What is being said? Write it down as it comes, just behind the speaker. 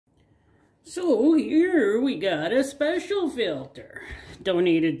So here we got a special filter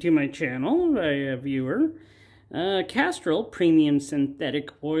donated to my channel by a viewer. Castrol Premium Synthetic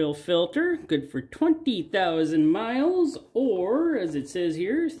oil filter, good for 20,000 miles, or as it says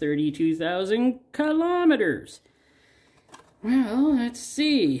here, 32,000 kilometers. Well, let's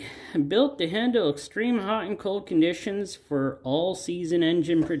see. Built to handle extreme hot and cold conditions for all-season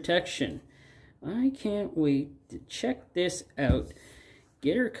engine protection. I can't wait to check this out.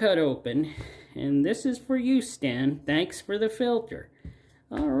 Get her cut open, and this is for you, Stan. Thanks for the filter.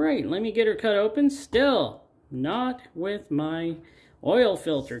 Alright, let me get her cut open. Still not with my oil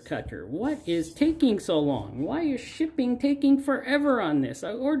filter cutter. What is taking so long? Why is shipping taking forever on this?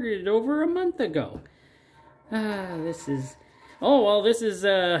 I ordered it over a month ago. This is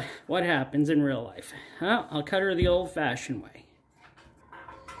what happens in real life. I'll cut her the old-fashioned way.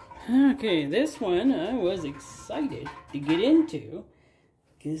 Okay, this one I was excited to get into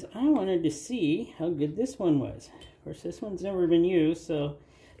because I wanted to see how good this one was. Of course, this one's never been used,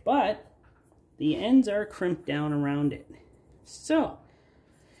 but the ends are crimped down around it. So,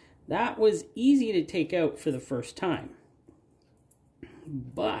 that was easy to take out for the first time.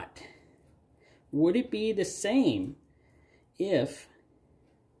 But, would it be the same if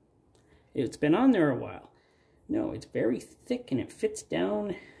it's been on there a while? No, it's very thick and it fits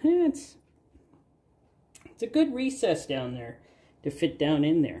down. It's a good recess down there to fit down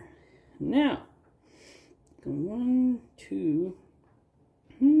in there. Now,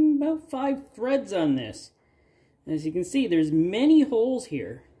 about 5 threads on this. As you can see, there's many holes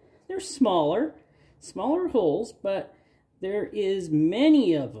here. They're smaller holes, but there is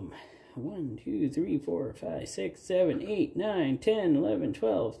many of them. 1, 2, 3, 4, 5, 6, 7, 8, 9, 10, 11,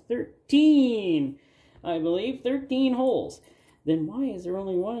 12, 13. I believe 13 holes. Then why is there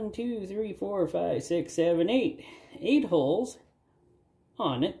only 1, 2, 3, 4, 5, 6, 7, 8? 8 holes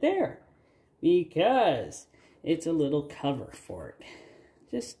on it there. Because it's a little cover for it.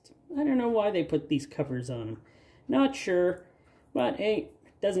 Just, I don't know why they put these covers on them. Not sure. But hey,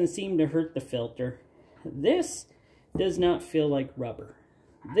 it doesn't seem to hurt the filter. This does not feel like rubber.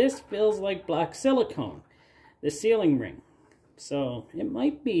 This feels like black silicone. The sealing ring. So, it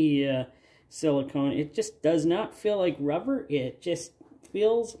might be silicone. It just does not feel like rubber. It just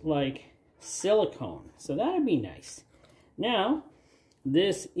feels like silicone. So that'd be nice. Now,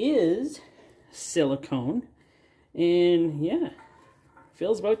 this is silicone. And yeah,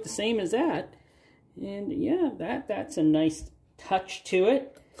 feels about the same as that. And yeah, that's a nice touch to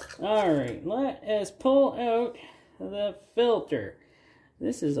it. Alright, let us pull out the filter.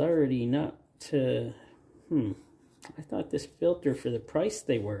 This is already not I thought this filter, for the price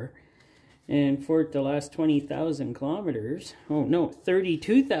they were, and for it to last 20,000 kilometers, oh no,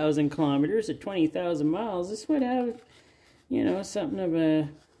 32,000 kilometers at 20,000 miles, this would have, you know, something of a,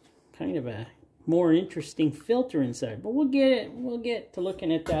 kind of a more interesting filter inside. But we'll get to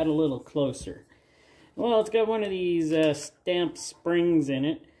looking at that a little closer. Well, it's got one of these stamped springs in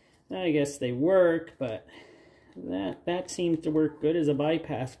it. I guess they work, but that seems to work good as a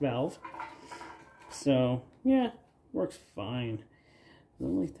bypass valve. So, yeah, works fine. The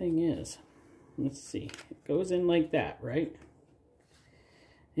only thing is, let's see, it goes in like that, right?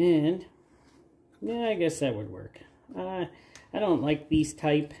 And, yeah, I guess that would work. I don't like these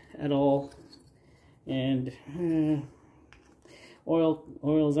type at all. And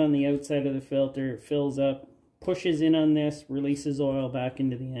oil's on the outside of the filter. It fills up, pushes in on this, releases oil back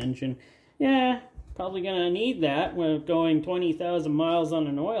into the engine. Yeah, probably going to need that when going 20,000 miles on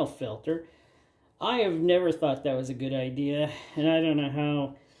an oil filter. I have never thought that was a good idea, and I don't know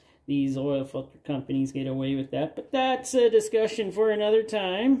how these oil filter companies get away with that, but that's a discussion for another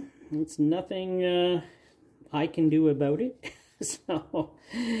time. It's nothing I can do about it. So,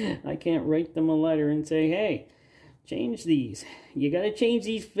 I can't write them a letter and say, hey, change these. You got to change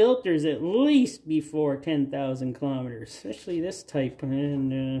these filters at least before 10,000 kilometers, especially this type.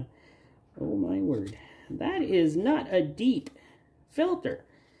 And, oh my word, that is not a deep filter.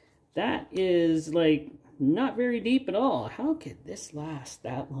 That is, like, not very deep at all. How could this last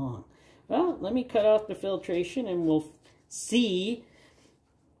that long? Well, let me cut off the filtration and we'll see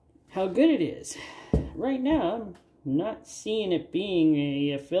how good it is. Right now, I'm not seeing it being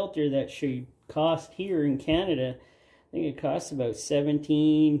a filter that should cost here in Canada. I think it costs about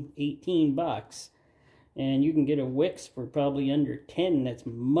 17, 18 bucks. And you can get a Wix for probably under 10 that's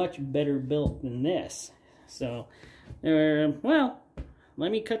much better built than this. So, well,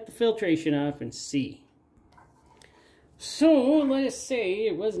 let me cut the filtration off and see. So, let us say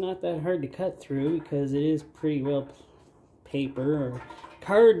it was not that hard to cut through because it is pretty well paper or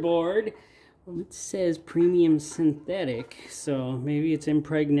cardboard. Well, it says premium synthetic, so maybe it's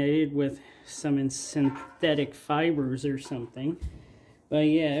impregnated with some synthetic fibers or something. But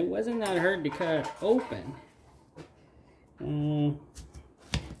yeah, it wasn't that hard to cut open.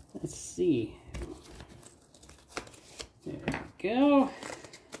 Let's see. There we go.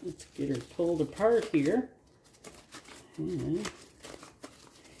 Let's get her pulled apart here. And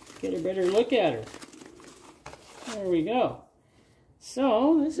get a better look at her. There we go.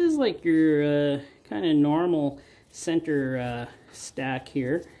 So this is like your kind of normal center stack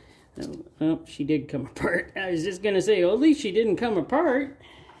here. Oh, she did come apart. I was just gonna say, well, at least she didn't come apart.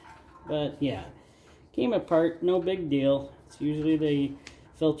 But yeah, came apart, no big deal. It's usually the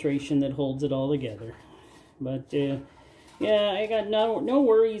filtration that holds it all together. But yeah, I got no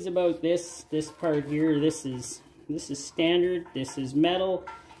worries about this part here. This is standard. This is metal.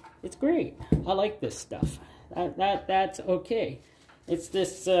 It's great. I like this stuff. That's okay. It's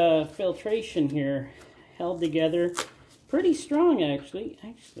this filtration here held together pretty strong, actually.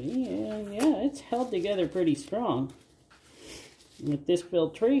 Yeah, it's held together pretty strong. But this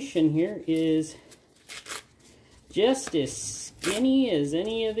filtration here is just as skinny as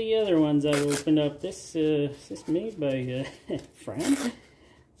any of the other ones I've opened up. This is made by France.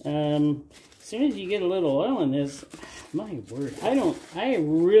 As soon as you get a little oil in this, my word, I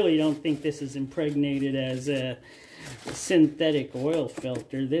really don't think this is impregnated as a synthetic oil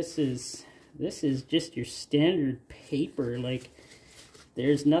filter. This is just your standard paper. Like,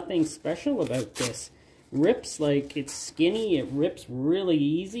 there's nothing special about this. Rips like it's skinny. It rips really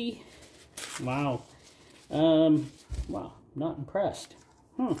easy. Wow. Wow, not impressed.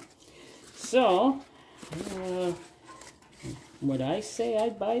 So, would I say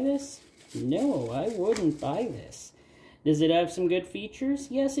I'd buy this? No, I wouldn't buy this. Does it have some good features?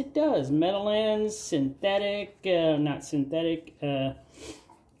 Yes, it does. Metal ends, synthetic, not synthetic. It's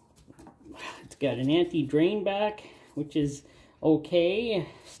got an anti-drain back, which is okay.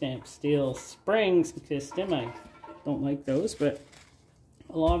 Stamped steel spring system. I don't like those, but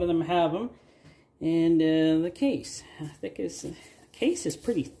a lot of them have them. And the case. The case is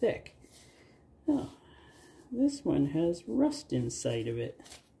pretty thick. Oh, this one has rust inside of it.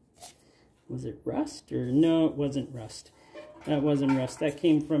 Was it rust? Or no, it wasn't rust. That wasn't rust. That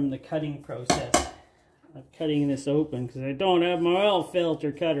came from the cutting process of cutting this open, because I don't have my oil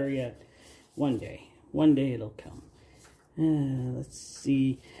filter cutter yet. One day it'll come. Let's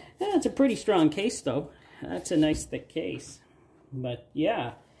see. It's a pretty strong case, though. That's a nice thick case. But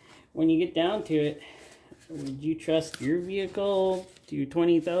yeah, when you get down to it, would you trust your vehicle to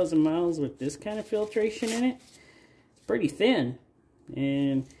 20,000 miles with this kind of filtration in it? It's pretty thin,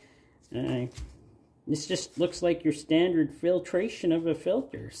 and this just looks like your standard filtration of a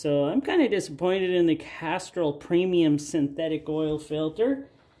filter. So I'm kind of disappointed in the Castrol Premium Synthetic Oil Filter.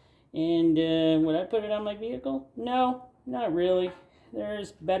 And would I put it on my vehicle? No, not really.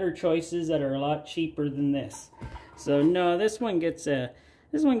 There's better choices that are a lot cheaper than this. So no, this one gets a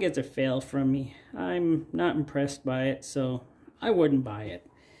fail from me. I'm not impressed by it, so I wouldn't buy it.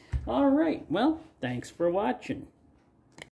 All right, well, thanks for watching.